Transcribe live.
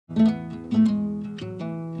Our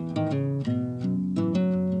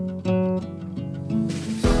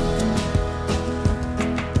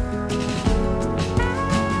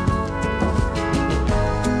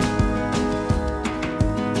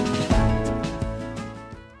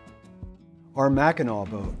Mackinaw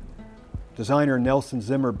boat. Designer Nelson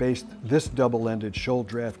Zimmer based this double-ended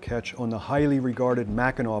shoal-draft ketch on the highly regarded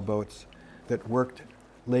Mackinaw boats that worked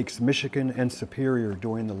Lakes Michigan and Superior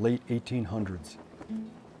during the late 1800s.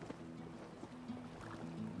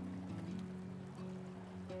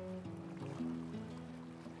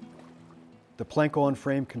 The plank-on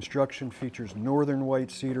frame construction features northern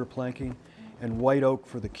white cedar planking and white oak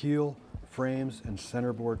for the keel, frames, and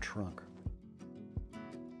centerboard trunk.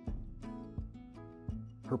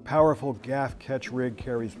 Her powerful gaff ketch rig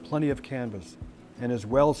carries plenty of canvas and is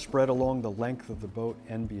well spread along the length of the boat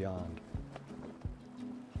and beyond.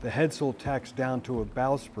 The headsail tacks down to a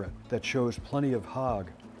bowsprit that shows plenty of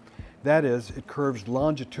hog. That is, it curves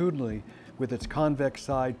longitudinally with its convex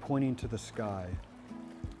side pointing to the sky.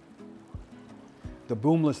 The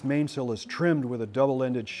boomless mainsail is trimmed with a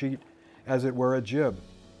double-ended sheet as it were a jib.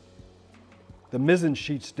 The mizzen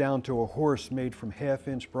sheets down to a horse made from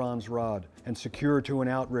half-inch bronze rod and secured to an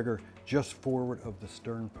outrigger just forward of the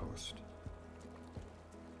stern post.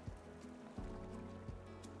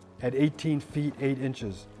 At 18 feet 8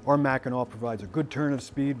 inches, our Mackinaw provides a good turn of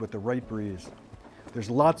speed with the right breeze. There's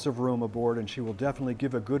lots of room aboard and she will definitely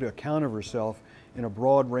give a good account of herself in a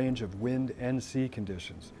broad range of wind and sea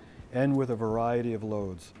conditions, and with a variety of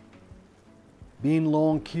loads. Being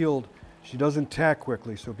long-keeled, she doesn't tack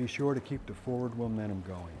quickly, so be sure to keep the forward momentum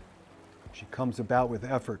going. She comes about with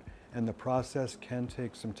effort, and the process can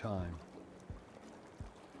take some time.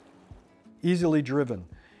 Easily driven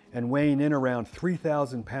and weighing in around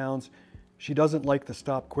 3,000 pounds, she doesn't like to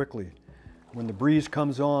stop quickly. When the breeze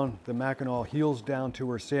comes on, the Mackinaw heels down to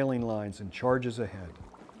her sailing lines and charges ahead.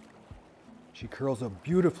 She curls a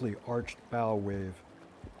beautifully arched bow wave.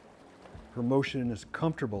 Her motion is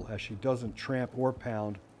comfortable as she doesn't tramp or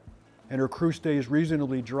pound, and her crew stays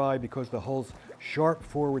reasonably dry because the hull's sharp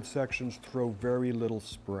forward sections throw very little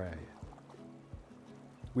spray.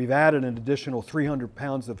 We've added an additional 300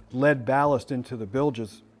 pounds of lead ballast into the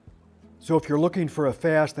bilges, so if you're looking for a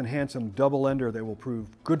fast and handsome double-ender that will prove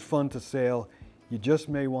good fun to sail, you just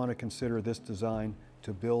may want to consider this design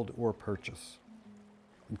to build or purchase.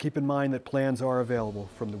 And keep in mind that plans are available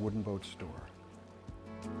from the Wooden Boat Store.